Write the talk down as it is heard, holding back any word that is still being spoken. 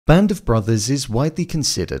Band of Brothers is widely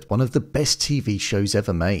considered one of the best TV shows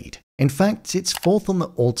ever made. In fact, it's fourth on the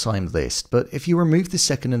all-time list, but if you remove the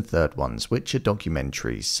second and third ones, which are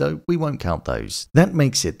documentaries, so we won't count those, that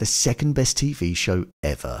makes it the second best TV show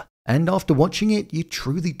ever. And after watching it, you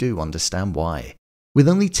truly do understand why. With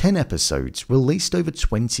only 10 episodes, released over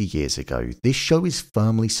 20 years ago, this show is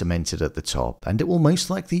firmly cemented at the top, and it will most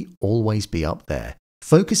likely always be up there.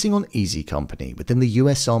 Focusing on Easy Company within the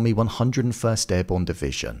US Army 101st Airborne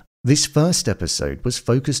Division. This first episode was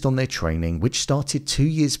focused on their training, which started 2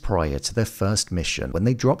 years prior to their first mission when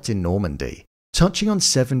they dropped in Normandy. Touching on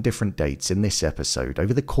 7 different dates in this episode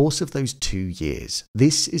over the course of those 2 years,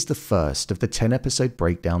 this is the first of the 10 episode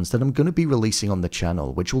breakdowns that I'm going to be releasing on the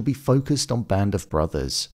channel, which will be focused on Band of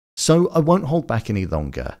Brothers. So I won't hold back any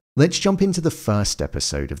longer. Let's jump into the first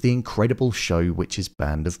episode of the incredible show, which is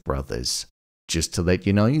Band of Brothers. Just to let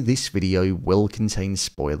you know, this video will contain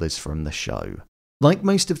spoilers from the show. Like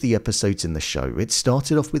most of the episodes in the show, it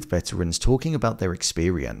started off with veterans talking about their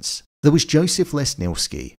experience. There was Joseph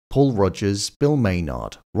Lesniewski, Paul Rogers, Bill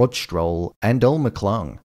Maynard, Rod Stroll, and Earl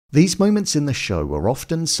McClung. These moments in the show are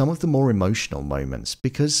often some of the more emotional moments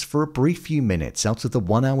because for a brief few minutes out of the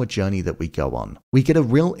 1-hour journey that we go on, we get a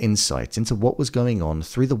real insight into what was going on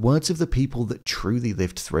through the words of the people that truly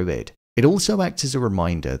lived through it. It also acts as a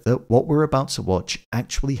reminder that what we're about to watch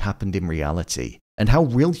actually happened in reality, and how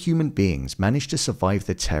real human beings managed to survive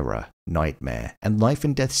the terror, nightmare, and life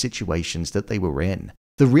and death situations that they were in.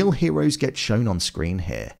 The real heroes get shown on screen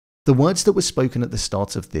here. The words that were spoken at the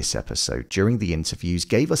start of this episode during the interviews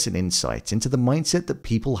gave us an insight into the mindset that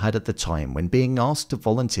people had at the time when being asked to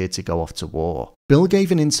volunteer to go off to war. Bill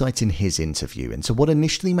gave an insight in his interview into what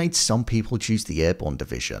initially made some people choose the Airborne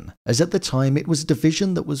Division, as at the time it was a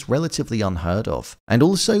division that was relatively unheard of. And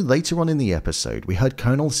also later on in the episode, we heard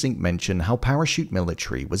Colonel Sink mention how parachute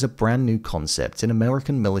military was a brand new concept in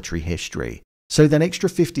American military history. So that extra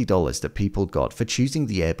 $50 that people got for choosing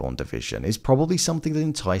the Airborne Division is probably something that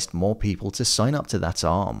enticed more people to sign up to that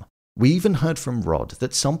arm. We even heard from Rod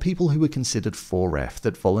that some people who were considered 4F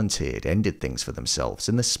that volunteered ended things for themselves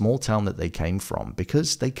in the small town that they came from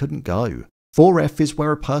because they couldn't go. 4F is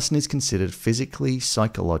where a person is considered physically,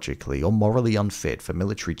 psychologically, or morally unfit for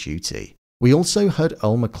military duty. We also heard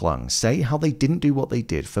Earl McClung say how they didn't do what they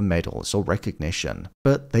did for medals or recognition,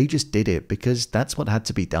 but they just did it because that's what had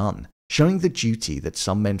to be done, showing the duty that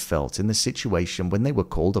some men felt in the situation when they were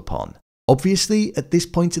called upon. Obviously, at this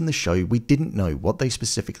point in the show, we didn't know what they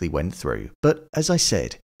specifically went through, but as I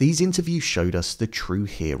said, these interviews showed us the true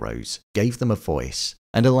heroes, gave them a voice,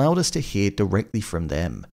 and allowed us to hear directly from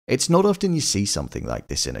them. It's not often you see something like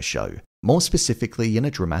this in a show, more specifically in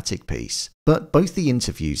a dramatic piece, but both the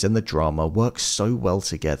interviews and the drama work so well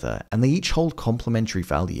together, and they each hold complementary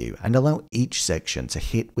value and allow each section to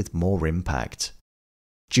hit with more impact.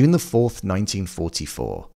 June the 4th,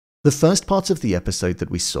 1944. The first part of the episode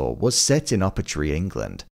that we saw was set in Upper Tree,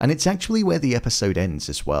 England, and it's actually where the episode ends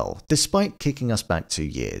as well, despite kicking us back 2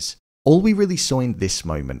 years. All we really saw in this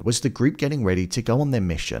moment was the group getting ready to go on their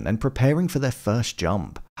mission and preparing for their first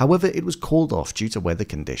jump. However, it was called off due to weather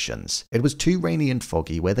conditions. It was too rainy and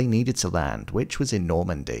foggy where they needed to land, which was in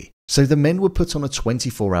Normandy. So the men were put on a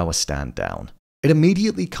 24-hour stand down. It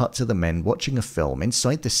immediately cut to the men watching a film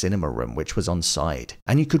inside the cinema room which was on site,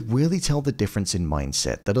 and you could really tell the difference in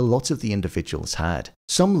mindset that a lot of the individuals had.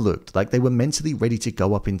 Some looked like they were mentally ready to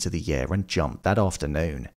go up into the air and jump that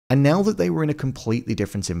afternoon. And now that they were in a completely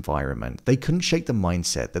different environment, they couldn't shake the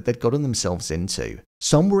mindset that they'd gotten themselves into.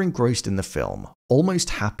 Some were engrossed in the film, almost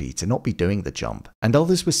happy to not be doing the jump, and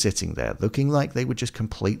others were sitting there looking like they were just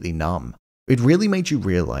completely numb. It really made you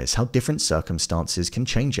realize how different circumstances can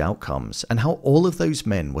change outcomes, and how all of those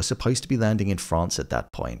men were supposed to be landing in France at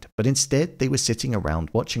that point, but instead they were sitting around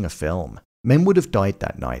watching a film. Men would have died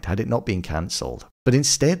that night had it not been cancelled, but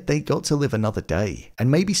instead they got to live another day,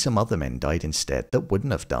 and maybe some other men died instead that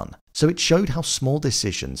wouldn't have done. So it showed how small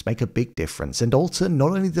decisions make a big difference and alter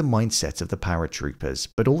not only the mindset of the paratroopers,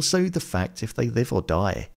 but also the fact if they live or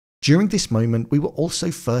die. During this moment, we were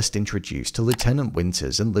also first introduced to Lieutenant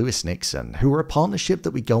Winters and Lewis Nixon, who were a partnership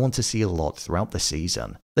that we go on to see a lot throughout the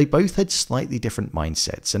season. They both had slightly different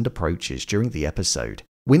mindsets and approaches during the episode.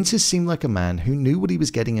 Winters seemed like a man who knew what he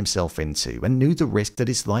was getting himself into and knew the risk that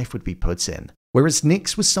his life would be put in, whereas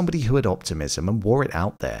Nix was somebody who had optimism and wore it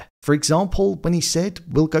out there. For example, when he said,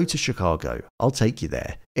 "We'll go to Chicago, I'll take you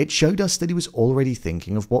there," it showed us that he was already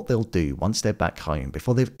thinking of what they'll do once they're back home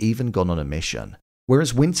before they've even gone on a mission.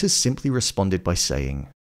 Whereas Winters simply responded by saying,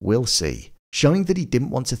 "We'll see," showing that he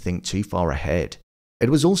didn't want to think too far ahead. It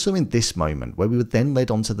was also in this moment where we were then led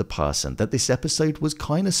on to the person that this episode was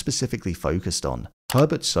kinda specifically focused on.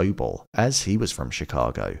 Herbert Sobel, as he was from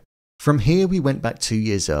Chicago. From here we went back 2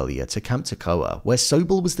 years earlier to Camp Toccoa, where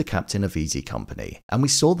Sobel was the captain of Easy Company, and we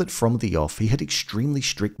saw that from the off he had extremely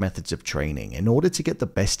strict methods of training in order to get the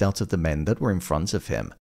best out of the men that were in front of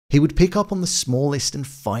him. He would pick up on the smallest and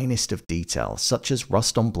finest of detail, such as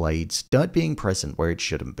rust on blades, dirt being present where it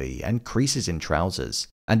shouldn't be, and creases in trousers.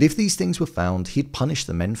 And if these things were found, he'd punish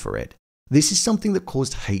the men for it. This is something that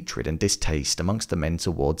caused hatred and distaste amongst the men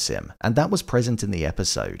towards him, and that was present in the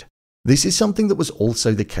episode. This is something that was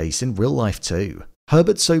also the case in real life too.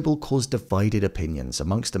 Herbert Sobel caused divided opinions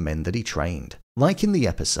amongst the men that he trained. Like in the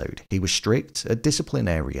episode, he was strict, a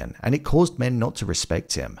disciplinarian, and it caused men not to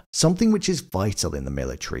respect him, something which is vital in the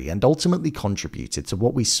military and ultimately contributed to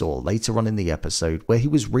what we saw later on in the episode where he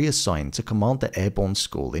was reassigned to command the Airborne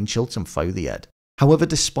School in Chiltern Foliad. However,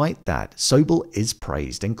 despite that, Sobel is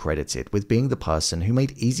praised and credited with being the person who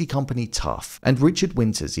made Easy Company tough, and Richard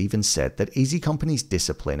Winters even said that Easy Company's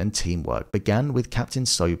discipline and teamwork began with Captain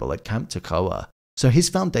Sobel at Camp Toccoa. So his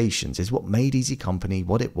foundations is what made Easy Company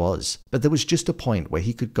what it was, but there was just a point where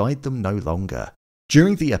he could guide them no longer.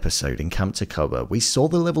 During the episode in Camp Toccoa, we saw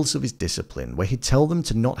the levels of his discipline where he'd tell them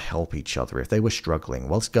to not help each other if they were struggling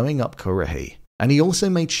whilst going up Currahee. And he also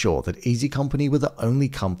made sure that Easy Company were the only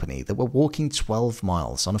company that were walking 12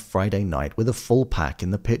 miles on a Friday night with a full pack in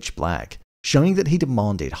the pitch black, showing that he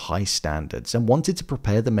demanded high standards and wanted to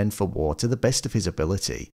prepare the men for war to the best of his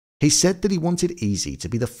ability. He said that he wanted Easy to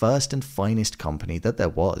be the first and finest company that there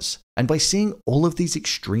was, and by seeing all of these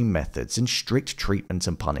extreme methods and strict treatment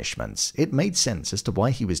and punishments, it made sense as to why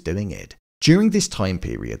he was doing it. During this time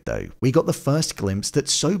period though, we got the first glimpse that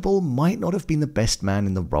Sobel might not have been the best man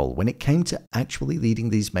in the role when it came to actually leading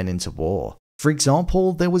these men into war. For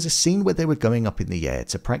example, there was a scene where they were going up in the air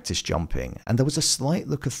to practice jumping, and there was a slight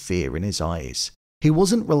look of fear in his eyes. He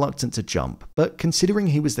wasn't reluctant to jump, but considering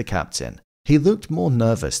he was the captain, he looked more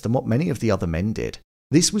nervous than what many of the other men did.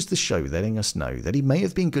 This was the show letting us know that he may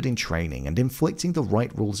have been good in training and inflicting the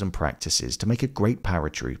right rules and practices to make a great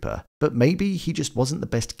paratrooper, but maybe he just wasn't the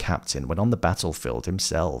best captain when on the battlefield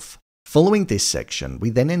himself. Following this section, we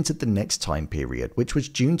then entered the next time period, which was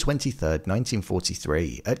June 23rd,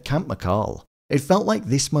 1943, at Camp McCall. It felt like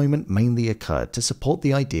this moment mainly occurred to support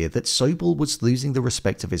the idea that Sobel was losing the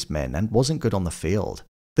respect of his men and wasn't good on the field.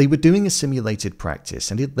 They were doing a simulated practice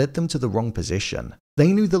and it led them to the wrong position.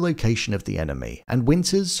 They knew the location of the enemy, and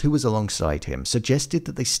Winters, who was alongside him, suggested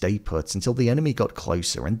that they stay put until the enemy got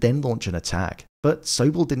closer and then launch an attack, but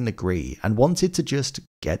Sobel didn't agree and wanted to just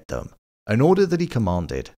get them. An order that he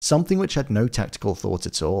commanded, something which had no tactical thought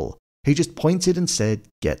at all. He just pointed and said,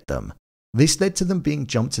 "Get them." This led to them being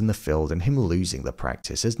jumped in the field and him losing the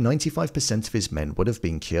practice, as 95% of his men would have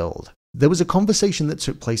been killed. There was a conversation that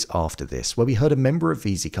took place after this where we heard a member of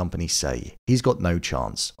Easy Company say, "He's got no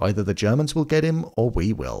chance, either the Germans will get him or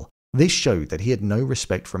we will." This showed that he had no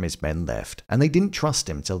respect from his men left, and they didn't trust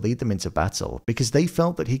him to lead them into battle because they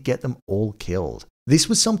felt that he'd get them all killed. This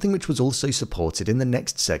was something which was also supported in the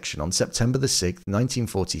next section on September the 6th,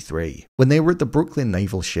 1943, when they were at the Brooklyn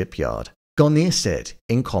Naval Shipyard. Garnier said,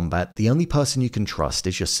 "In combat, the only person you can trust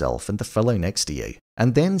is yourself and the fellow next to you."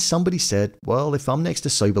 And then somebody said, "Well, if I'm next to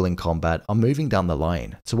Sobel in combat, I'm moving down the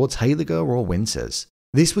line, towards Haliger or Winters."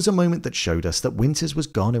 This was a moment that showed us that Winters was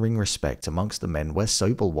garnering respect amongst the men where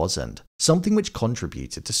Sobel wasn't, something which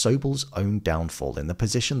contributed to Sobel's own downfall in the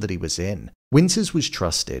position that he was in. Winters was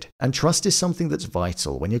trusted, and trust is something that's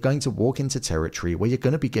vital when you're going to walk into territory where you're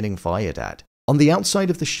going to be getting fired at. On the outside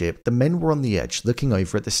of the ship, the men were on the edge looking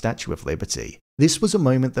over at the Statue of Liberty. This was a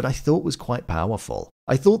moment that I thought was quite powerful.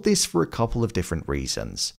 I thought this for a couple of different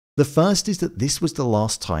reasons. The first is that this was the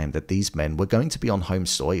last time that these men were going to be on home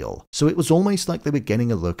soil, so it was almost like they were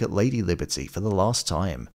getting a look at Lady Liberty for the last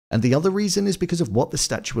time. And the other reason is because of what the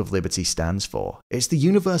Statue of Liberty stands for. It's the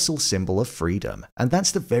universal symbol of freedom, and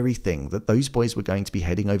that's the very thing that those boys were going to be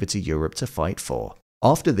heading over to Europe to fight for.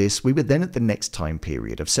 After this, we were then at the next time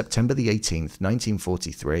period of September the 18th,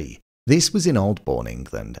 1943. This was in Airborne,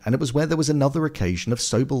 England, and it was where there was another occasion of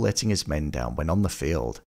Sobel letting his men down when on the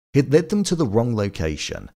field. He'd led them to the wrong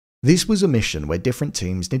location. This was a mission where different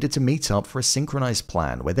teams needed to meet up for a synchronized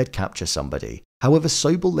plan where they'd capture somebody. However,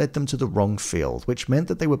 Sobel led them to the wrong field, which meant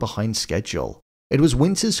that they were behind schedule. It was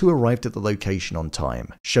Winters who arrived at the location on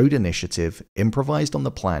time, showed initiative, improvised on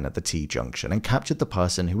the plan at the T-junction, and captured the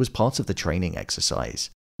person who was part of the training exercise.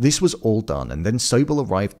 This was all done, and then Sobel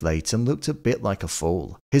arrived late and looked a bit like a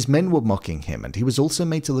fool. His men were mocking him, and he was also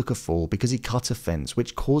made to look a fool because he cut a fence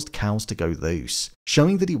which caused cows to go loose,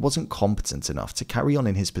 showing that he wasn't competent enough to carry on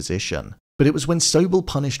in his position. But it was when Sobel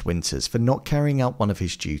punished Winters for not carrying out one of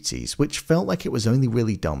his duties, which felt like it was only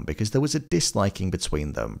really done because there was a disliking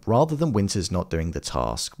between them, rather than Winters not doing the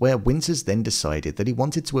task, where Winters then decided that he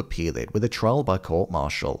wanted to appeal it with a trial by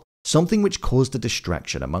court-martial, something which caused a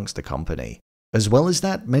distraction amongst the company. As well as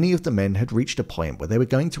that, many of the men had reached a point where they were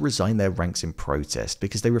going to resign their ranks in protest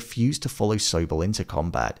because they refused to follow Sobel into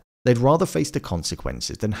combat. They'd rather face the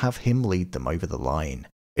consequences than have him lead them over the line.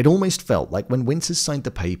 It almost felt like when Winters signed the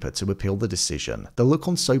paper to appeal the decision, the look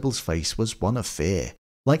on Sobel's face was one of fear,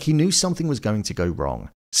 like he knew something was going to go wrong,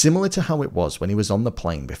 similar to how it was when he was on the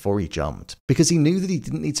plane before he jumped, because he knew that he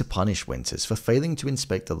didn't need to punish Winters for failing to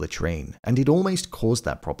inspect the latrine, and he'd almost caused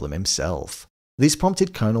that problem himself. This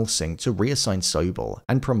prompted Colonel Singh to reassign Sobel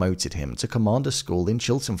and promoted him to Commander School in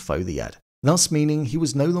Chiltern Fothiad, thus meaning he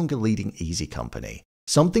was no longer leading Easy Company.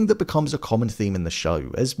 Something that becomes a common theme in the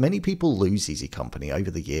show, as many people lose Easy Company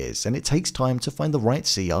over the years and it takes time to find the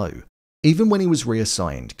right CO. Even when he was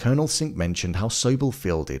reassigned, Colonel Singh mentioned how Sobel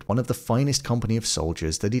fielded one of the finest company of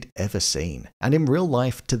soldiers that he'd ever seen, and in real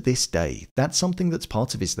life, to this day, that's something that's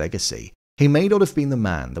part of his legacy. He may not have been the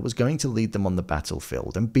man that was going to lead them on the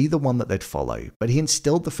battlefield and be the one that they'd follow, but he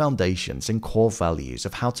instilled the foundations and core values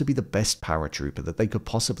of how to be the best paratrooper that they could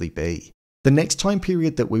possibly be. The next time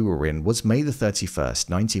period that we were in was May the 31st,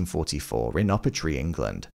 1944 in Uppertree,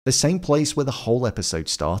 England, the same place where the whole episode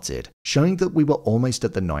started, showing that we were almost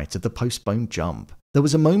at the night of the postponed jump. There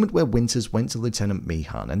was a moment where Winters went to Lieutenant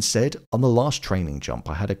Meehan and said, "On the last training jump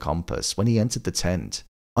I had a compass," when he entered the tent.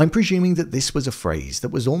 I'm presuming that this was a phrase that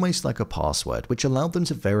was almost like a password which allowed them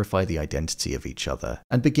to verify the identity of each other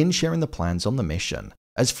and begin sharing the plans on the mission.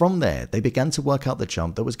 As from there, they began to work out the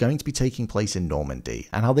jump that was going to be taking place in Normandy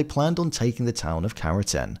and how they planned on taking the town of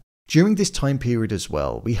Carroten. During this time period as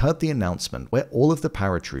well, we heard the announcement where all of the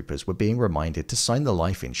paratroopers were being reminded to sign the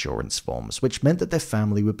life insurance forms, which meant that their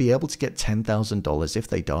family would be able to get $10,000 if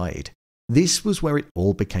they died. This was where it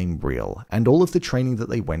all became real, and all of the training that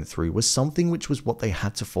they went through was something which was what they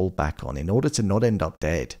had to fall back on in order to not end up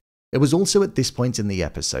dead. It was also at this point in the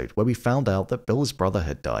episode where we found out that Bill's brother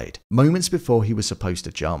had died, moments before he was supposed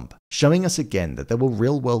to jump, showing us again that there were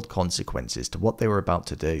real-world consequences to what they were about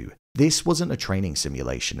to do. This wasn't a training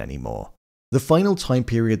simulation anymore. The final time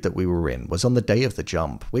period that we were in was on the day of the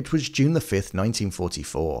jump, which was June the 5th,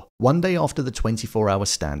 1944, one day after the 24-hour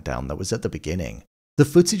stand down that was at the beginning. The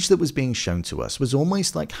footage that was being shown to us was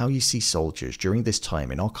almost like how you see soldiers during this time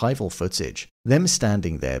in archival footage, them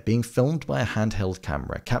standing there being filmed by a handheld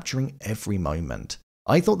camera capturing every moment.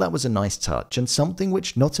 I thought that was a nice touch and something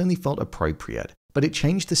which not only felt appropriate, but it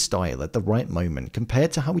changed the style at the right moment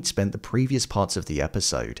compared to how we'd spent the previous parts of the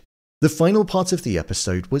episode. The final part of the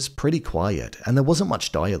episode was pretty quiet, and there wasn't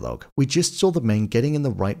much dialogue. We just saw the men getting in the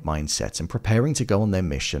right mindset and preparing to go on their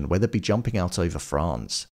mission, where they'd be jumping out over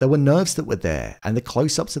France. There were nerves that were there, and the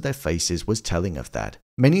close-ups of their faces was telling of that.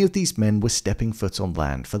 Many of these men were stepping foot on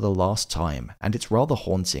land for the last time, and it's rather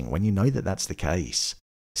haunting when you know that that's the case.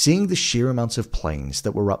 Seeing the sheer amount of planes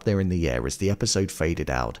that were up there in the air as the episode faded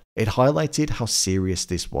out, it highlighted how serious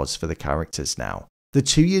this was for the characters now. The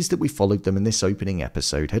 2 years that we followed them in this opening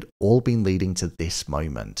episode had all been leading to this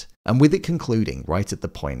moment, and with it concluding right at the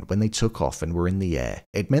point when they took off and were in the air,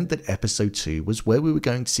 it meant that episode 2 was where we were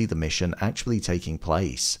going to see the mission actually taking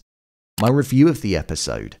place. My review of the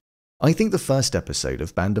episode. I think the first episode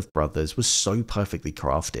of Band of Brothers was so perfectly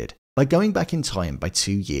crafted. By going back in time by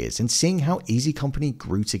 2 years and seeing how Easy Company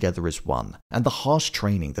grew together as one, and the harsh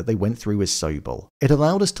training that they went through as Sobel, it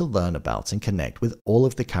allowed us to learn about and connect with all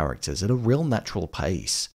of the characters at a real natural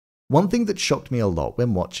pace. One thing that shocked me a lot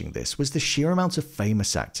when watching this was the sheer amount of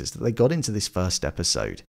famous actors that they got into this first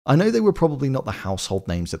episode. I know they were probably not the household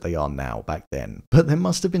names that they are now back then, but there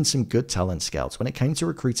must have been some good talent scouts when it came to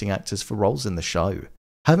recruiting actors for roles in the show.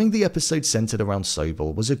 Having the episode centered around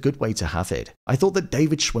Sobel was a good way to have it. I thought that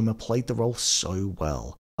David Schwimmer played the role so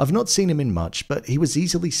well. I've not seen him in much, but he was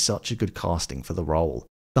easily such a good casting for the role.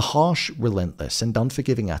 The harsh, relentless, and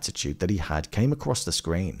unforgiving attitude that he had came across the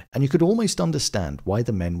screen, and you could almost understand why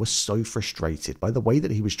the men were so frustrated by the way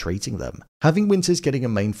that he was treating them. Having Winters getting a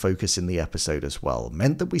main focus in the episode as well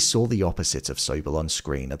meant that we saw the opposite of Sobel on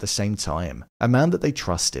screen at the same time, a man that they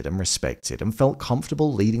trusted and respected and felt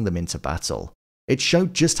comfortable leading them into battle. It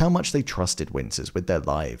showed just how much they trusted Winters with their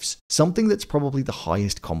lives, something that's probably the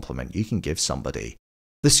highest compliment you can give somebody.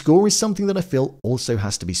 The score is something that I feel also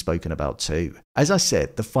has to be spoken about too. As I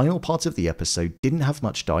said, the final part of the episode didn't have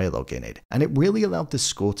much dialogue in it, and it really allowed the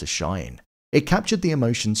score to shine. It captured the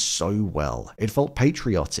emotions so well. It felt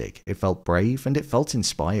patriotic, it felt brave, and it felt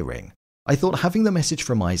inspiring. I thought having the message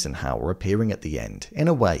from Eisenhower appearing at the end, in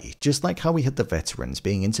a way, just like how we had the veterans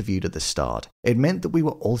being interviewed at the start, it meant that we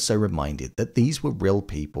were also reminded that these were real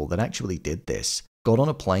people that actually did this, got on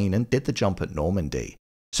a plane and did the jump at Normandy.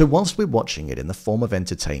 So whilst we're watching it in the form of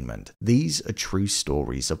entertainment, these are true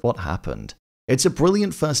stories of what happened. It's a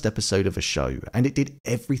brilliant first episode of a show, and it did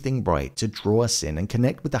everything right to draw us in and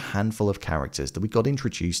connect with the handful of characters that we got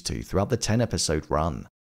introduced to throughout the 10-episode run.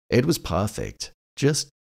 It was perfect. Just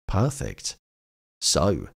perfect.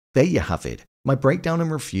 So, there you have it, my breakdown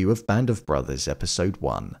and review of Band of Brothers Episode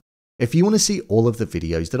 1. If you want to see all of the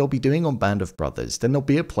videos that I'll be doing on Band of Brothers, then there'll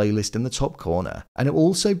be a playlist in the top corner, and it will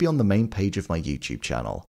also be on the main page of my YouTube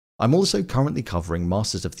channel. I'm also currently covering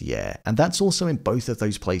Masters of the Air, and that's also in both of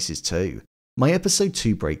those places too. My Episode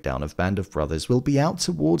 2 breakdown of Band of Brothers will be out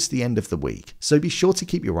towards the end of the week, so be sure to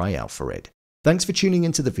keep your eye out for it. Thanks for tuning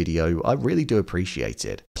into the video, I really do appreciate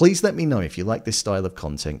it. Please let me know if you like this style of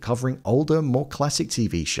content covering older, more classic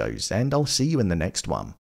TV shows, and I'll see you in the next one.